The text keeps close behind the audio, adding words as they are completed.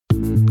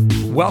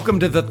Welcome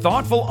to the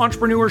Thoughtful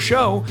Entrepreneur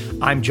Show.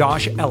 I'm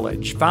Josh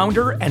Elledge,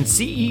 founder and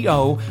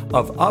CEO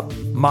of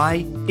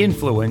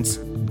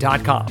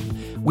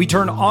UpMyInfluence.com. We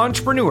turn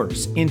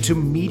entrepreneurs into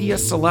media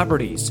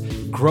celebrities,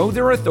 grow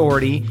their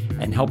authority,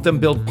 and help them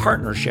build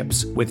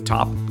partnerships with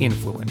top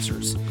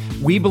influencers.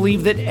 We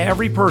believe that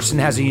every person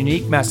has a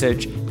unique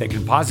message that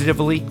can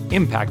positively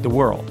impact the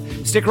world.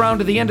 Stick around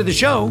to the end of the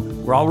show,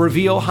 where I'll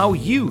reveal how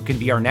you can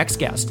be our next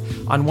guest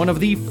on one of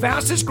the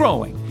fastest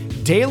growing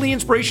daily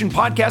inspiration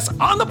podcasts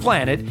on the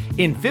planet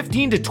in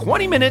 15 to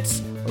 20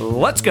 minutes.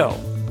 Let's go.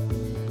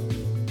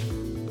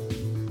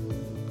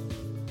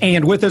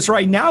 And with us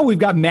right now, we've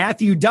got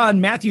Matthew Dunn.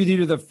 Matthew,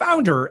 you're the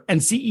founder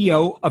and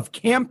CEO of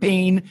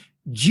Campaign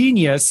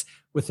Genius.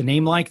 With a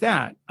name like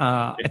that,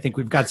 I think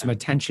we've got some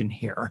attention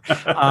here.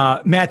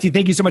 Matthew,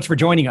 thank you so much for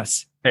joining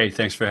us. Hey,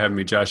 thanks for having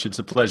me, Josh. It's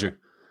a pleasure.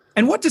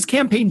 And what does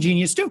Campaign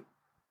Genius do?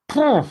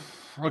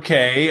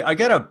 Okay, I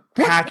got a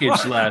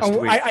package last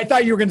week. I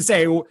thought you were going to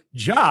say,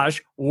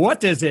 Josh, what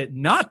does it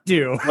not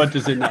do? What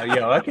does it not?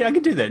 Yeah, okay, I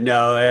can do that.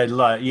 No,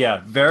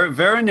 very,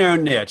 very narrow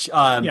niche.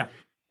 Yeah,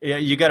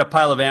 you got a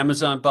pile of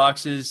Amazon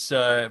boxes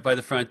by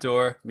the front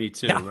door. Me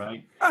too,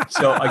 right?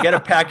 So I got a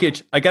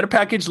package. I got a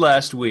package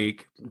last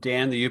week.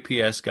 Dan, the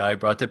UPS guy,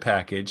 brought the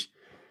package.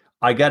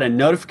 I got a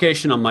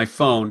notification on my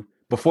phone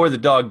before the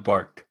dog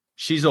barked.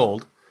 She's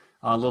old,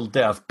 a little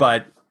deaf,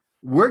 but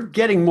we're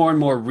getting more and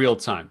more real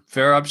time.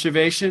 Fair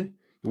observation.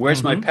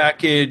 Where's my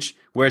package?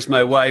 Where's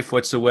my wife?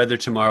 What's the weather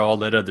tomorrow? All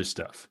that other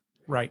stuff.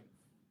 Right.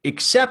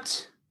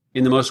 Except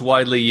in the most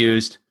widely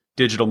used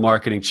digital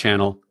marketing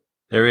channel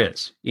there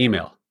is,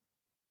 email.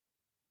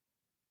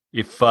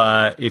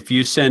 If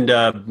you send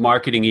a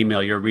marketing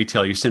email, you're a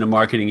retailer, you send a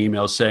marketing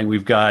email saying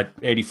we've got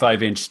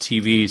 85-inch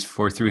TVs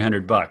for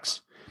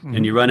 $300,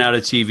 and you run out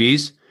of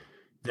TVs,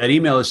 that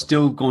email is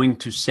still going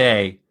to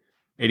say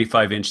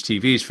 85-inch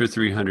TVs for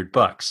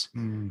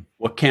 $300.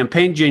 What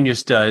Campaign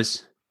Genius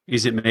does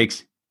is it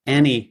makes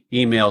any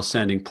email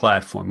sending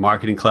platform,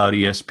 Marketing Cloud,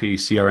 ESP,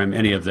 CRM,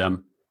 any of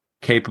them,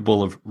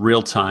 capable of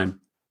real-time,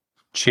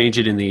 change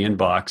it in the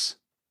inbox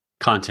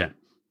content.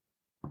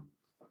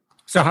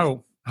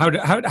 So how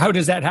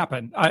does that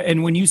happen?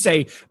 And when you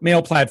say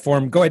mail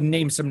platform, go ahead and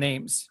name some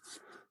names.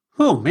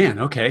 Oh, man.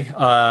 Okay.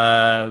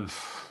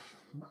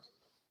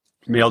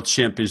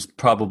 MailChimp is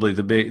probably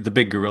the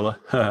big gorilla.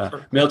 Sure.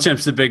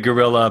 MailChimp's the big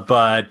gorilla,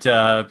 but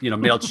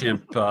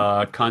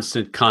MailChimp,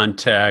 Constant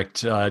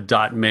Contact,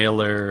 Dot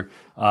Mailer,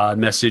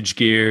 Message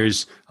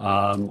Gears,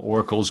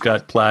 Oracle's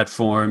got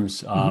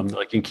platforms.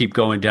 I can keep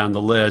going down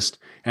the list.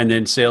 And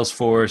then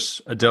Salesforce,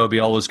 Adobe,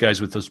 all those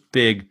guys with those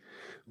big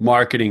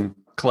marketing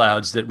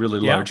clouds that really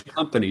large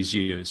companies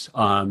use.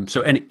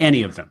 So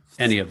any of them,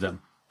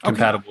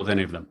 compatible with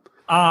any of them.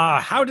 So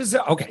how does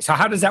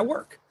that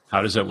work?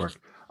 How does that work?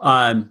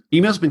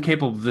 Email's been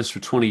capable of this for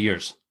 20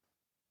 years.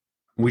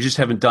 We just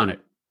haven't done it.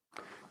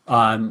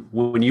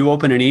 When you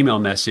open an email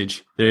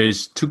message,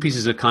 there's two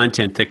pieces of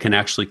content that can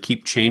actually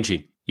keep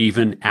changing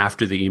even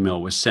after the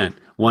email was sent.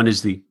 One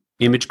is the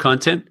image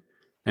content,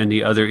 and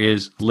the other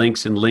is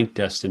links and link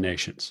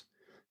destinations.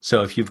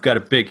 So if you've got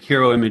a big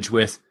hero image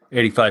with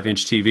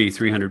 85-inch TV,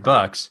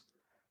 $300,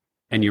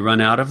 and you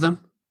run out of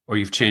them, or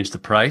you've changed the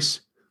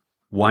price,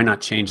 why not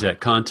change that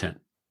content?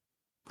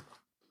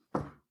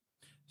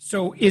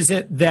 So is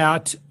it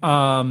that,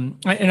 and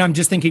I'm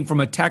just thinking from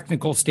a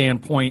technical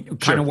standpoint,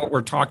 kind of what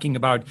we're talking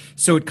about.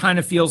 So it kind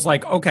of feels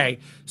like, okay,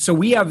 so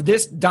we have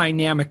this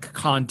dynamic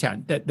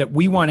content that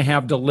we want to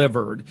have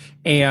delivered,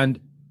 and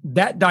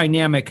that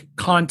dynamic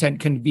content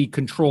can be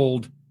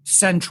controlled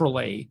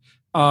centrally.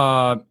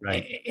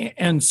 Right.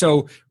 And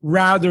so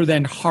rather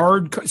than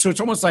so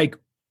it's almost like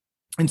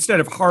instead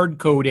of hard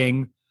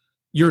coding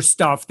your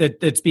stuff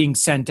that's being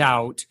sent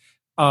out,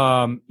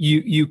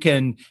 you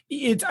can,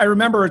 I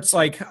remember it's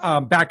like,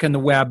 back in the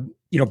web,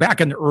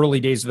 back in the early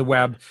days of the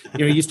web,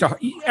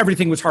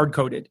 everything was hard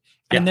coded.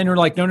 And then you're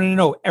like,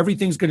 no,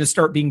 everything's going to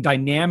start being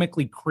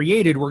dynamically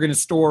created. We're going to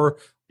store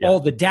all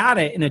the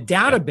data in a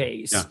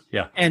database.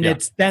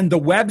 It's then the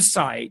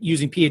website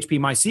using PHP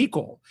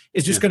MySQL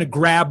is just going to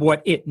grab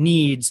what it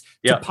needs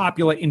to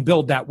populate and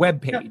build that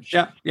web page.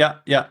 Yeah.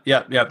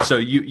 So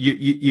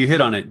you hit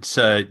on it.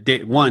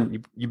 It's,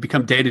 one, you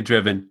become data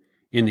driven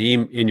in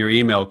your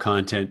email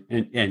content,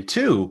 and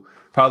two,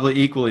 probably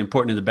equally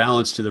important in the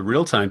balance to the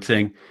real time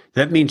thing.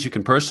 That means you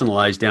can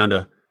personalize down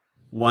to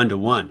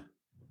 1-to-1,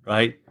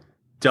 right?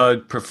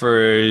 Doug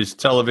prefers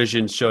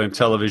television, show him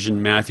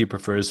television. Matthew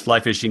prefers fly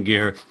fishing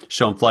gear,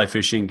 show him fly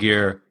fishing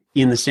gear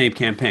in the same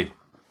campaign.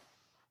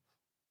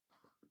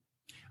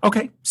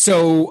 Okay,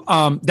 so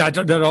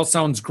that all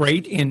sounds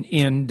great,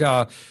 and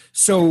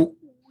so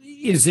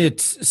is it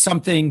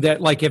something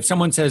that, like, if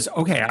someone says,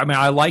 okay, I mean,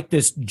 I like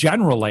this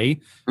generally,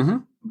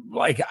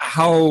 like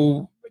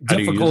how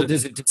difficult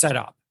is it to set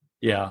up?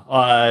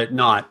 Yeah,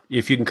 not.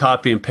 If you can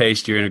copy and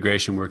paste, your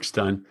integration work's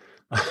done.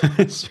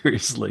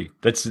 Seriously,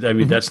 that's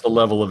the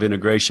level of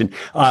integration.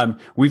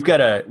 We've got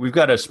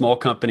a small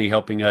company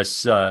helping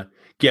us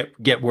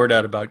get word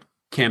out about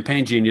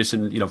Campaign Genius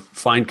and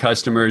find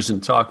customers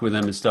and talk with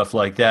them and stuff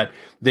like that.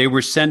 They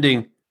were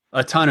sending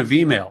a ton of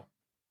email,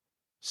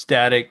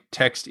 static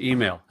text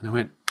email. And I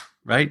went,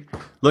 right?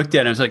 Looked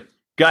at it. I was like,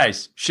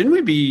 guys, shouldn't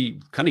we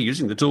be kind of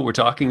using the tool we're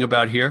talking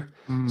about here?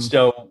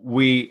 So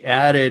we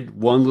added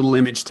one little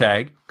image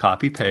tag,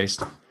 copy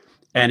paste,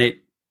 and it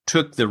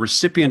took the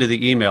recipient of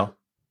the email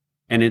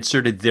and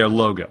inserted their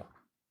logo.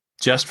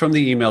 Just from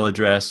the email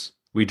address,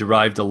 we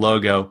derived the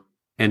logo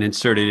and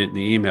inserted it in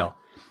the email.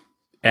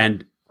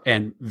 And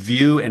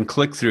view and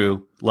click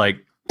through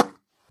like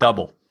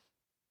double.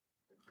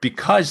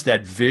 Because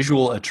that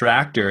visual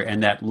attractor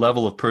and that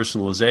level of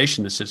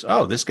personalization that says,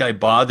 oh, this guy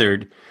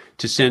bothered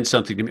to send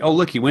something to me. Oh,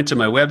 look, he went to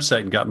my website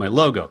and got my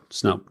logo.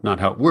 It's not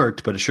how it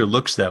worked, but it sure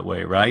looks that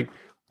way, right?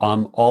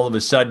 All of a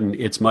sudden,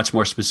 it's much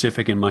more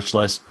specific and much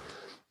less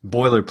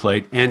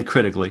boilerplate, and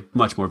critically,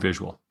 much more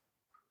visual.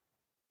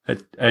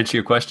 That answer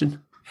your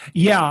question?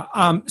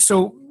 Yeah.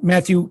 So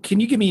Matthew, can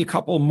you give me a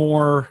couple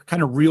more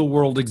kind of real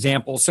world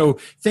examples? So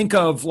think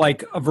of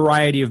like a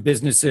variety of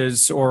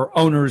businesses or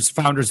owners,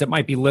 founders that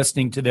might be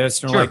listening to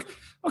this and are like,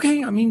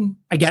 okay, I mean,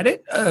 I get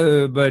it,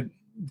 but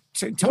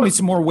tell me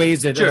some more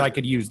ways that I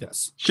could use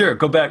this. Sure.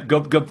 Go back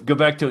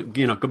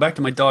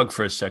to my dog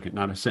for a second.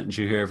 Not a sentence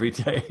you hear every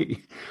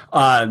day.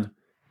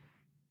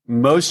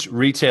 Most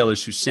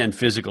retailers who send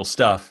physical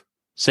stuff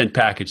send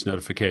package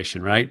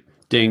notification, right?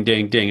 Ding,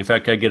 ding, ding. In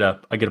fact, I get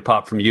a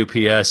pop from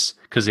UPS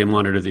because they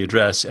monitor the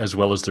address as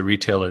well as the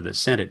retailer that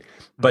sent it.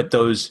 But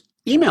those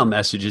email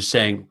messages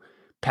saying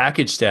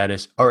package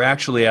status are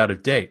actually out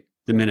of date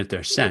the minute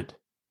they're sent.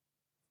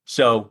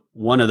 So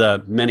one of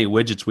the many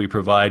widgets we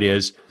provide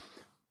is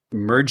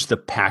merge the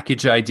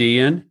package ID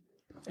in,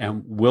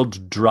 and we'll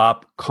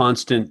drop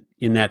constant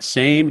in that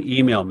same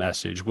email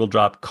message. We'll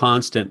drop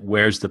constant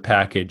where's the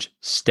package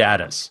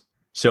status.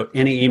 So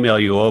any email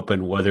you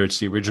open, whether it's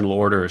the original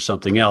order or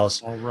something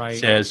else,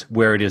 says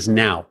where it is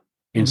now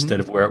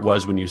instead of where it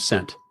was when you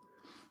sent.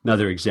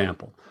 Another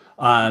example.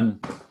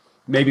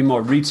 Maybe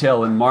more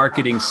retail and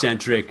marketing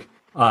centric.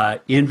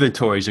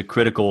 Inventory is a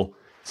critical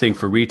thing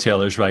for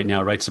retailers right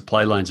now, right?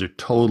 Supply lines are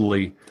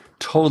totally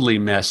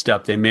messed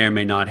up. They may or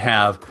may not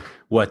have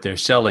what they're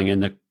selling.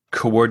 And the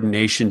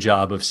coordination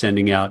job of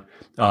sending out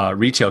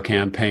retail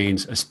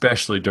campaigns,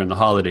 especially during the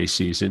holiday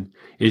season,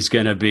 is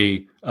going to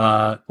be,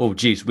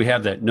 we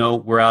have that. No,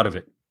 we're out of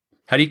it.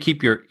 How do you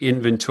keep your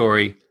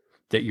inventory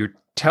that you're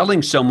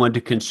telling someone to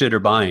consider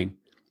buying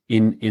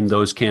in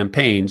those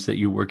campaigns that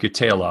you work your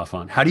tail off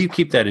on? How do you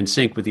keep that in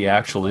sync with the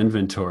actual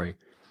inventory?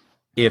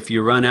 If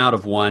you run out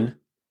of one,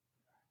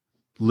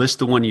 list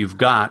the one you've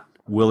got.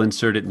 We'll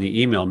insert it in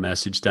the email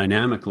message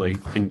dynamically,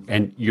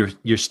 and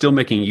you're still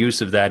making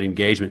use of that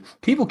engagement.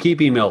 People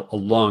keep email a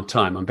long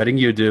time. I'm betting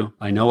you do.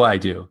 I know I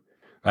do.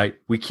 Right?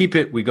 We keep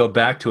it. We go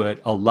back to it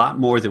a lot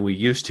more than we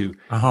used to.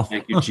 Oh.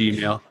 Thank you,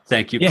 Gmail.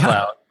 Thank you,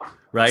 Cloud.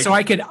 Right? So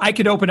I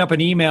could open up an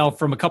email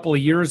from a couple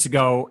of years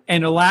ago,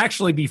 and it'll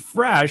actually be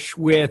fresh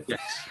with.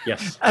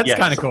 Yes. That's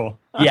kind of cool.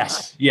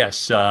 Yes.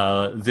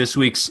 This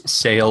week's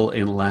sale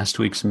in last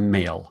week's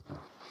mail,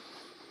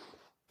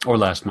 or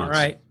last month. All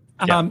right.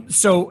 Yeah.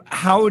 So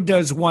how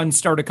does one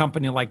start a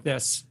company like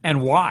this,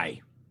 and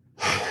why?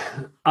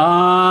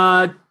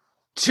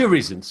 Two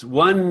reasons.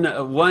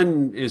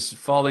 One is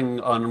falling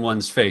on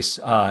one's face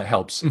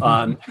helps.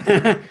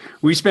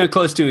 We spent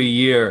close to a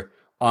year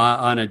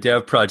on a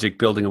dev project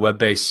building a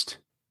web-based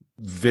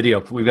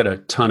video. We've got a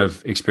ton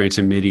of experience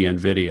in media and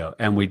video,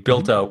 and we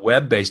built a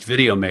web-based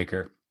video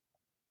maker,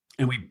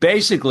 and we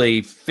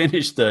basically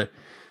finished the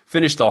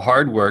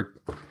hard work,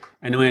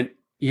 and went,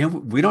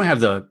 we don't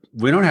have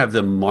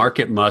the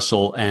market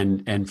muscle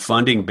and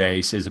funding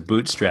base as a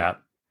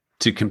bootstrap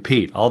to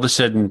compete. All of a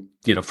sudden,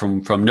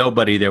 from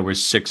nobody, there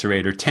was 6 or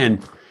 8 or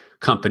 10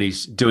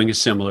 companies doing a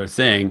similar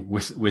thing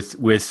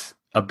with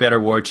a better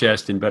war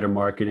chest and better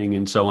marketing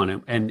and so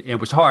on. And it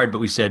was hard, but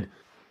we said,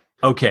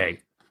 okay,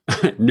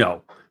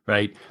 no,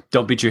 right?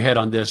 Don't beat your head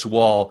on this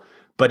wall.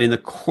 But in the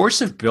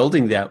course of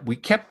building that, we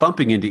kept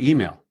bumping into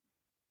email,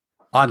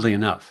 oddly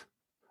enough.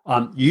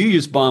 You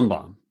use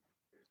BombBomb,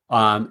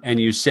 and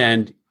you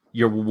send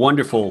your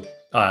wonderful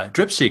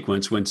drip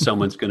sequence when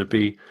someone's going to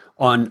be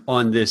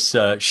on this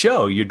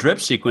show. Your drip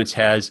sequence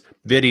has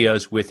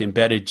videos with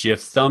embedded GIF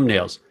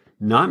thumbnails.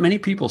 Not many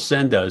people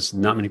send those.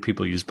 Not many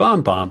people use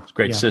BombBomb. It's a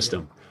great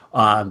system.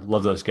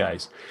 Love those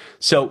guys.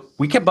 So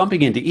we kept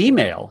bumping into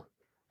email.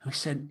 I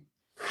said,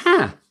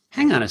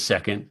 hang on a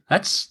second.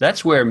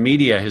 That's where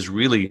media has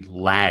really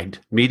lagged.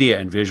 Media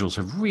and visuals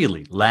have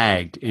really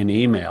lagged in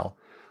email.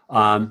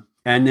 And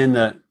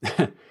then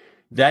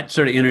that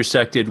sort of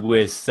intersected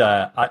with,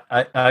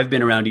 I've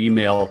been around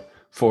email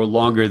for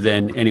longer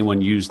than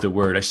anyone used the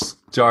word. I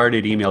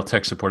started email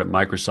tech support at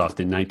Microsoft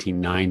in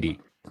 1990,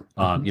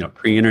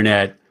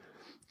 pre-internet,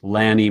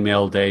 LAN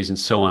email days and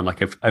so on.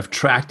 Like I've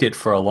tracked it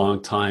for a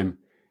long time.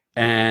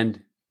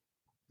 And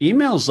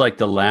email's like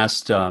the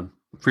last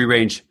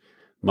free-range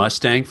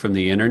Mustang from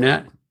the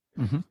internet.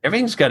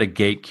 Everything's got a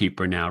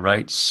gatekeeper now,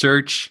 right?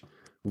 Search,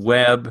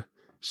 web,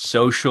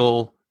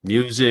 social,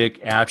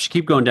 music, apps. You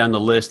keep going down the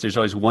list. There's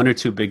always 1 or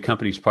 2 big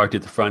companies parked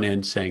at the front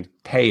end saying,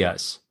 pay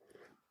us,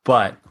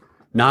 but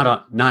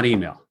not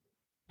email.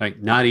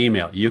 right? Not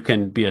email. You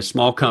can be a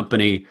small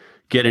company,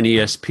 get an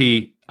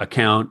ESP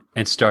account,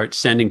 and start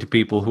sending to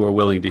people who are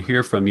willing to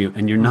hear from you,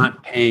 and you're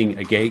not paying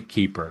a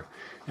gatekeeper.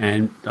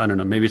 And I don't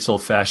know, maybe it's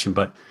old fashioned,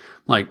 but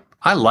like,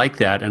 I like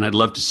that. And I'd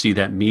love to see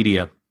that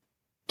media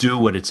do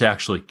what it's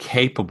actually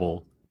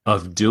capable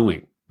of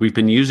doing. We've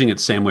been using it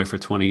the same way for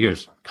 20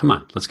 years. Come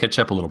on, let's catch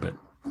up a little bit.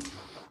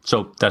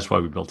 So that's why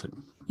we built it.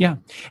 Yeah.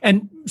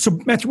 And so,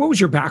 Matthew, what was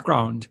your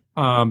background?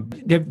 Have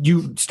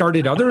you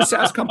started other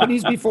SaaS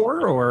companies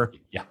before, or?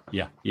 Yeah.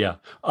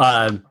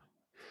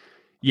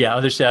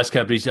 Other SaaS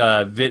companies.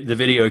 The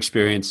video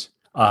experience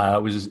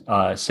was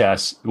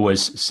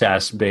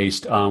SaaS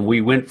based.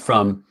 We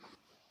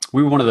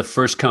were one of the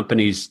first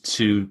companies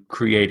to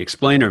create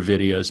explainer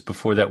videos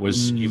before that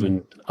was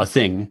even a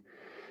thing.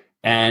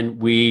 And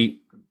we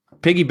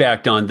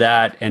piggybacked on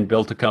that and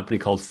built a company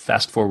called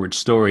Fast Forward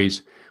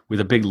Stories with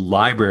a big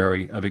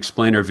library of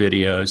explainer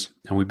videos.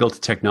 And we built a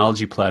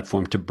technology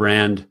platform to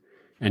brand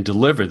and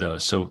deliver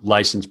those. So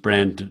licensed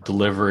brand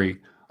delivery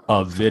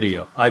of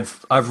video.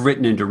 I've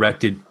written and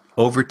directed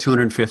over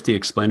 250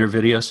 explainer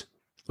videos,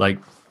 like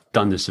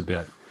done this a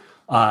bit.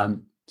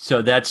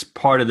 So that's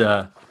part of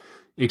the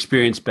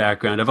experience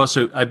background.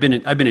 I've been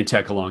in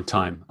tech a long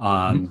time,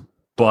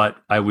 but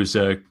I was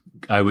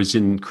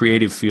in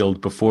creative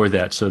field before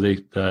that. So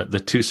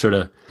the two sort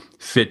of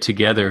fit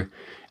together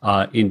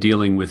in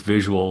dealing with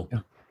visual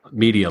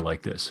media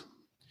like this.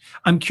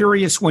 I'm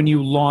curious, when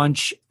you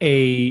launch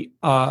a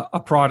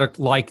product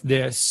like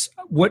this,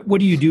 what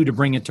do you do to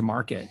bring it to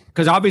market?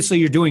 Because obviously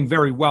you're doing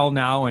very well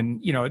now, and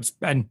it's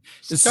been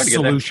a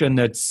solution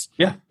that's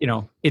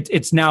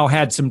it's now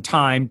had some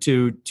time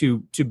to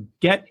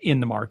get in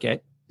the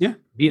market.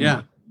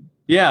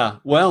 Yeah.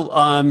 Well,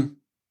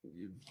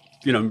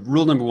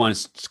 rule number one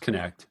is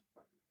connect,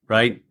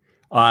 right?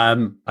 I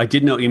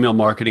didn't know email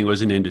marketing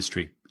was an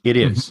industry. It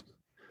is.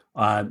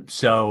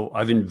 So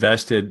I've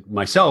invested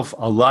myself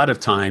a lot of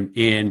time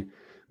in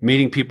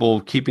meeting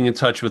people, keeping in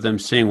touch with them,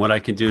 seeing what I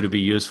can do to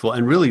be useful,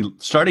 and really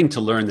starting to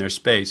learn their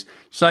space.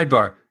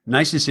 Sidebar,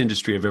 nicest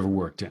industry I've ever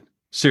worked in.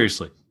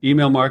 Seriously,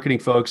 email marketing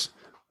folks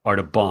are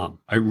the bomb.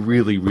 I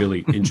really,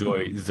 really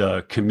enjoy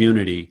the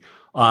community.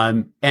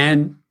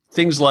 And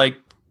things like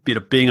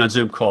being on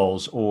Zoom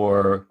calls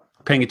or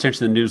paying attention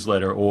to the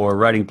newsletter or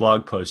writing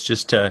blog posts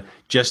just to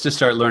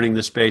start learning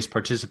the space,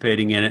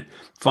 participating in it,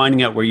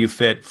 finding out where you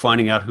fit,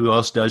 finding out who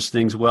else does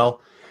things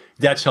well.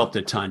 That's helped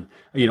a ton.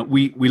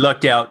 We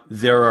lucked out.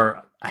 There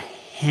are a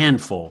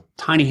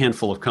tiny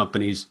handful of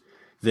companies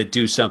that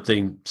do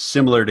something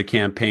similar to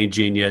Campaign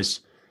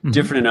Genius,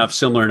 different enough,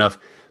 similar enough.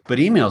 But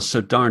email's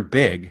so darn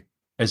big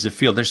as a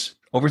field. There's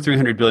over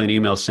 300 billion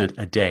emails sent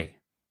a day.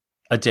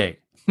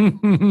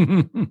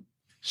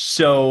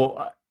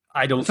 So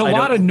I don't. It's a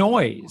lot of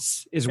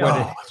noise, is what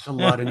it is. It's a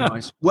lot of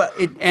noise. Well,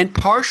 and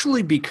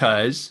partially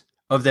because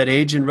of that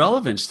age and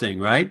relevance thing,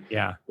 right?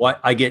 Yeah. Why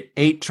I get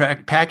 8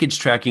 package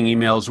tracking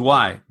emails.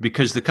 Why?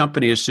 Because the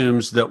company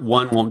assumes that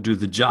one won't do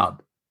the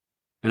job.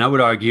 And I would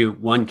argue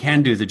one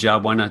can do the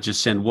job. Why not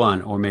just send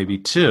one or maybe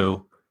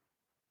 2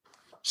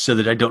 so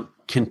that I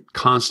can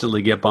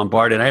constantly get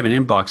bombarded? I have an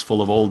inbox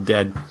full of old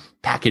dead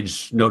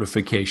package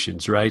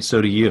notifications, right?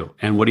 So do you.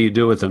 And what do you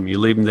do with them? You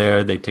leave them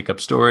there. They take up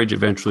storage,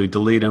 eventually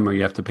delete them, or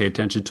you have to pay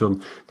attention to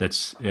them.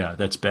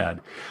 That's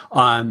bad.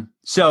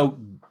 So,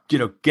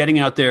 getting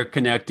out there,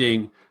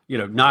 connecting,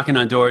 knocking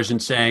on doors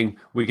and saying,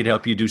 we could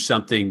help you do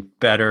something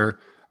better.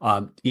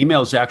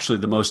 Email is actually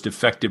the most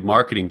effective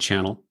marketing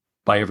channel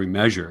by every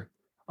measure.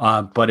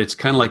 But it's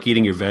kind of like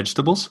eating your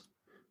vegetables,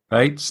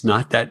 right? It's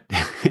not that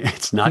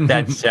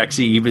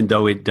sexy, even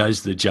though it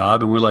does the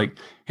job. And we're like,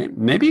 hey,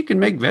 maybe you can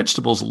make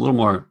vegetables a little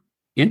more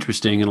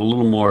interesting and a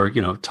little more,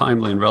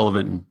 timely and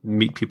relevant and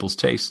meet people's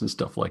tastes and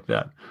stuff like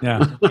that.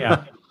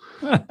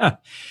 Yeah.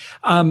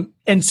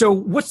 And so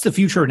what's the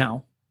future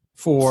now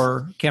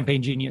for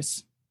Campaign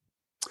Genius?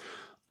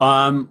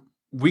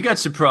 We got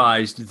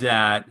surprised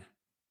that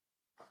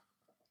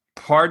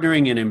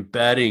partnering and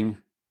embedding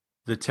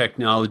the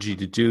technology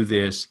to do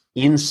this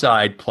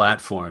inside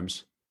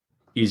platforms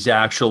is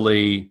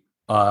actually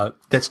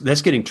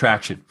that's getting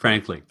traction,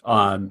 frankly.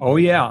 Oh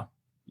yeah.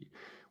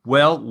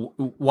 Well,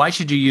 why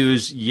should you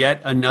use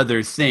yet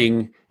another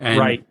thing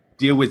and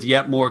deal with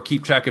yet more?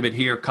 Keep track of it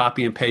here,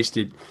 copy and paste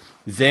it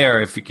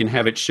there. If you can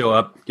have it show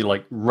up,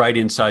 like right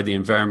inside the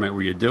environment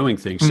where you're doing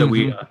things. So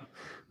we,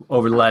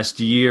 over the last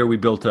year, we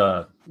built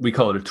we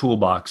call it a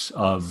toolbox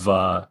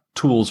of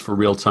tools for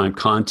real-time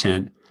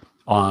content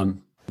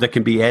that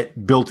can be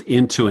built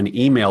into an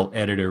email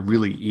editor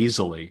really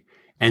easily.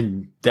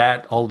 And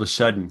that all of a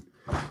sudden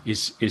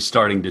is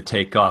starting to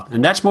take off.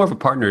 And that's more of a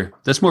partner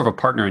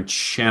and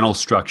channel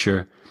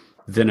structure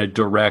than a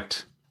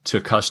direct to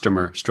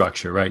customer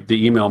structure, right?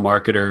 The email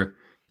marketer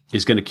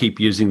is going to keep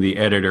using the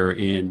editor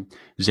in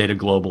Zeta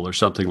Global or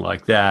something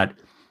like that.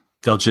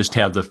 They'll just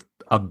have the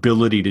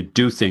ability to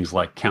do things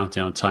like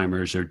countdown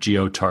timers or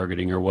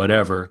geo-targeting or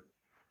whatever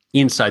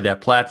inside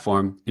that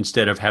platform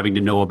instead of having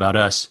to know about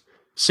us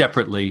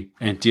separately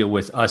and deal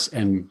with us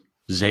and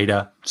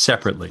Zeta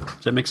separately.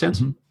 Does that make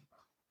sense?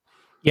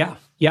 Yeah.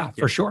 Yeah,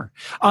 for sure.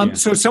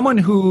 So someone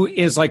who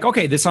is like,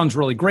 okay, this sounds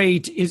really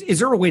great. Is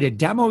there a way to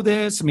demo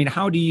this? I mean,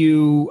 how do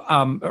you,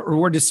 or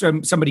where does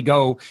somebody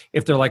go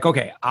if they're like,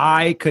 okay,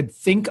 I could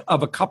think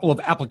of a couple of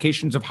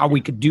applications of how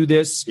we could do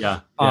this.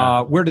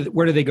 Where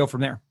do they go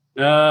from there?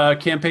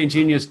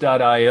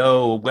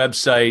 CampaignGenius.io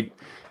website.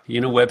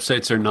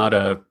 Websites are not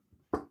a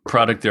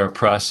product, they're a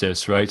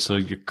process, right? So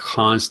you're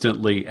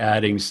constantly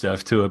adding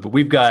stuff to it. But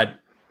we've got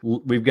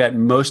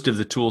most of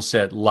the tool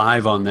set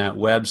live on that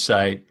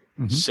website.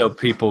 So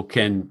people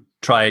can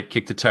try it,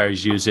 kick the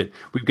tires, use it.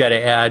 We've got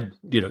to add,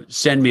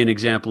 send me an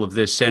example of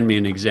this, send me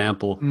an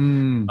example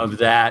of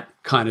that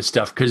kind of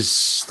stuff,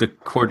 because the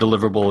core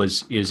deliverable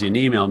is in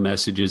email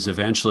messages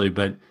eventually.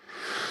 But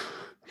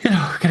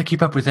got to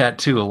keep up with that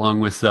too,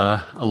 along with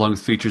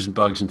features and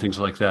bugs and things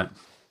like that.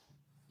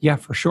 Yeah,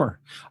 for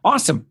sure.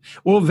 Awesome.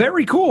 Well,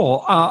 very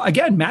cool.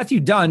 Again, Matthew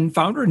Dunn,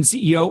 founder and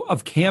CEO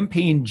of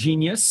Campaign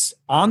Genius,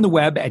 on the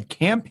web at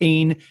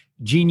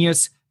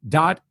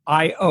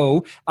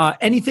campaignGenius.io.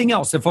 Anything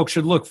else that folks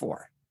should look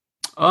for?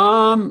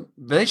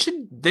 They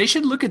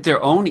should look at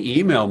their own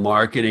email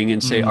marketing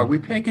and say, are we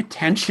paying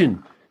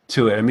attention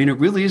to it? I mean, it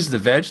really is the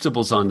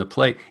vegetables on the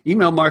plate.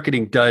 Email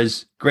marketing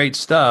does great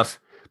stuff,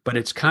 but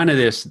it's kind of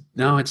this,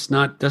 no, it's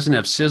not, doesn't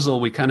have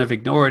sizzle. We kind of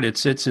ignore it. It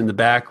sits in the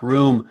back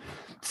room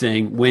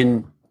thing,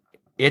 when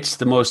it's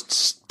the most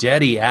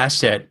steady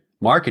asset,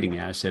 marketing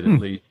asset at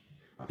least,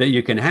 that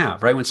you can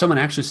have, right? When someone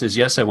actually says,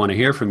 yes, I want to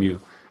hear from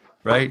you,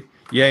 right?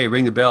 Yay,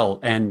 ring the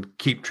bell, and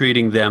keep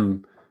treating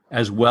them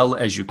as well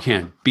as you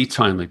can. Be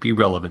timely, be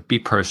relevant, be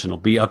personal,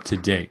 be up to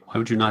date. Why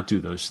would you not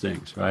do those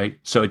things, right?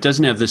 So it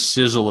doesn't have the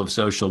sizzle of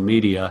social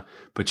media,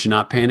 but you're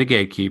not paying a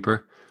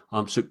gatekeeper.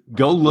 So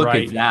go look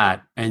at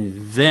that,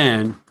 and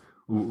then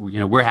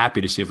we're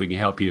happy to see if we can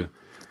help you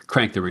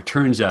crank the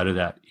returns out of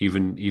that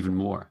even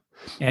more.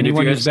 And if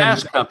you're a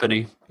SaaS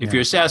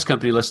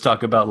company, let's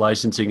talk about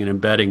licensing and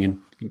embedding and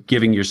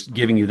giving you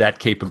that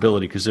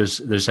capability, because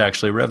there's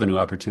actually a revenue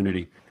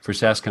opportunity for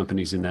SaaS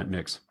companies in that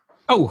mix.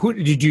 Oh, who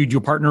did you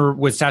partner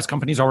with SaaS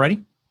companies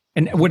already?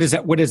 And what is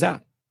that? Well,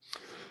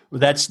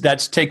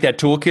 that's take that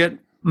toolkit,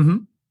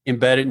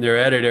 embed it in their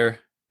editor,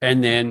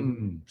 and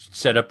then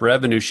set up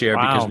revenue share,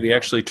 because we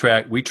actually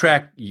track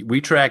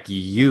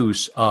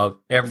use of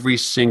every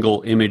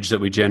single image that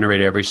we generate,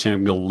 every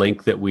single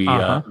link that we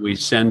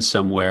send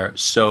somewhere.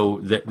 So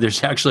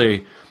there's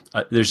actually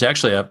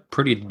a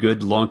pretty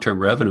good long-term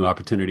revenue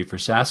opportunity for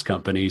SaaS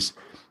companies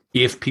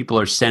if people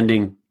are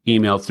sending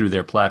email through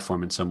their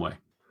platform in some way.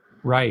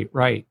 Right.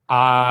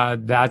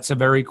 That's a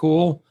very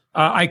cool.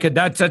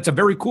 That's a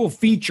very cool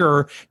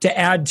feature to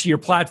add to your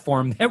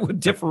platform that would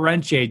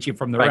differentiate you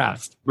from the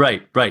rest.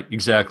 Right,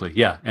 exactly.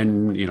 Yeah.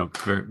 And,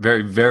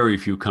 very, very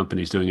few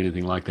companies doing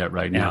anything like that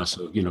right now.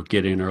 So,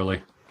 get in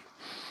early.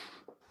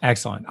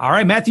 Excellent. All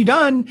right, Matthew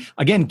Dunn,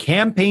 again,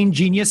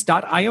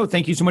 campaignGenius.io.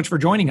 Thank you so much for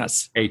joining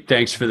us. Hey,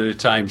 thanks for the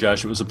time,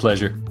 Josh. It was a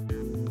pleasure.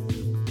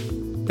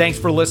 Thanks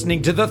for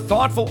listening to the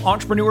Thoughtful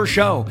Entrepreneur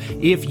Show.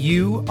 If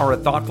you are a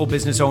thoughtful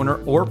business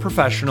owner or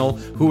professional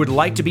who would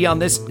like to be on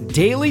this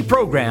daily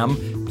program,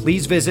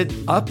 please visit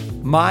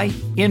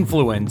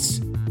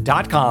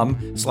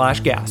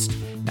upmyinfluence.com/guest.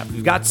 Now, if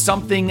you've got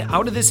something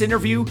out of this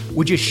interview,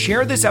 would you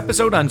share this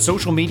episode on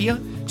social media?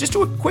 Just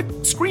do a quick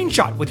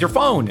screenshot with your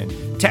phone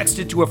and text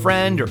it to a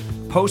friend or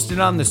post it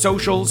on the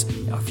socials.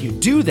 Now, if you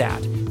do that,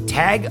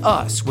 tag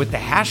us with the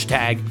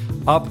hashtag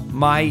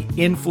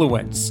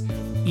UpMyInfluence.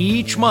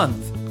 Each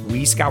month,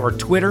 we scour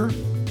Twitter,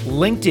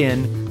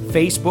 LinkedIn,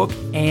 Facebook,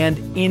 and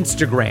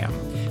Instagram.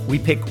 We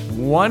pick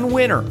one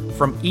winner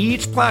from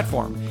each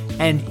platform,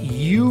 and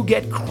you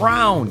get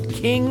crowned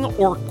king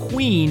or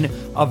queen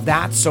of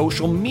that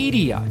social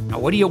media. Now,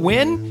 what do you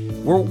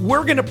win?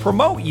 We're going to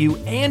promote you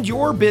and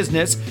your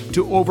business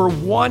to over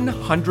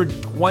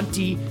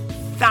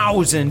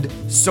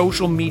 120,000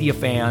 social media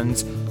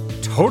fans,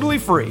 totally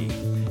free.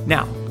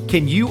 Now,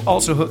 can you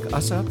also hook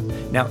us up?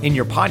 Now, in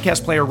your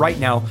podcast player right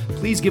now,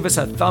 please give us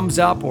a thumbs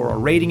up or a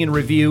rating and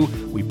review.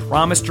 We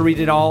promise to read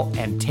it all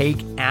and take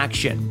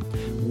action.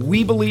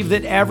 We believe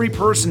that every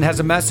person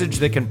has a message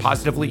that can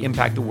positively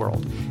impact the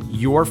world.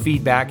 Your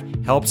feedback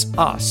helps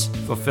us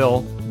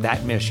fulfill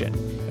that mission.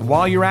 And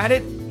while you're at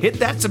it, hit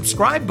that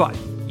subscribe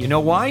button. You know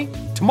why?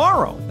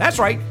 Tomorrow, that's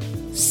right,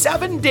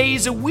 7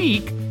 days a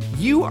week,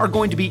 you are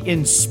going to be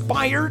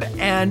inspired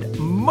and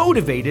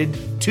motivated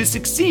to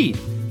succeed.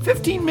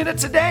 15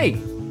 minutes a day.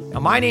 Now,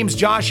 my name's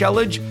Josh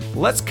Elledge.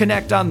 Let's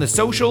connect on the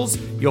socials.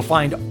 You'll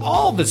find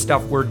all the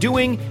stuff we're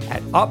doing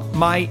at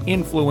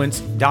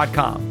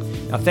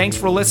upmyinfluence.com. Now, thanks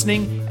for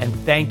listening, and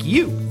thank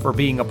you for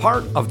being a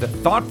part of the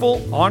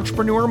Thoughtful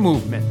Entrepreneur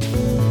Movement.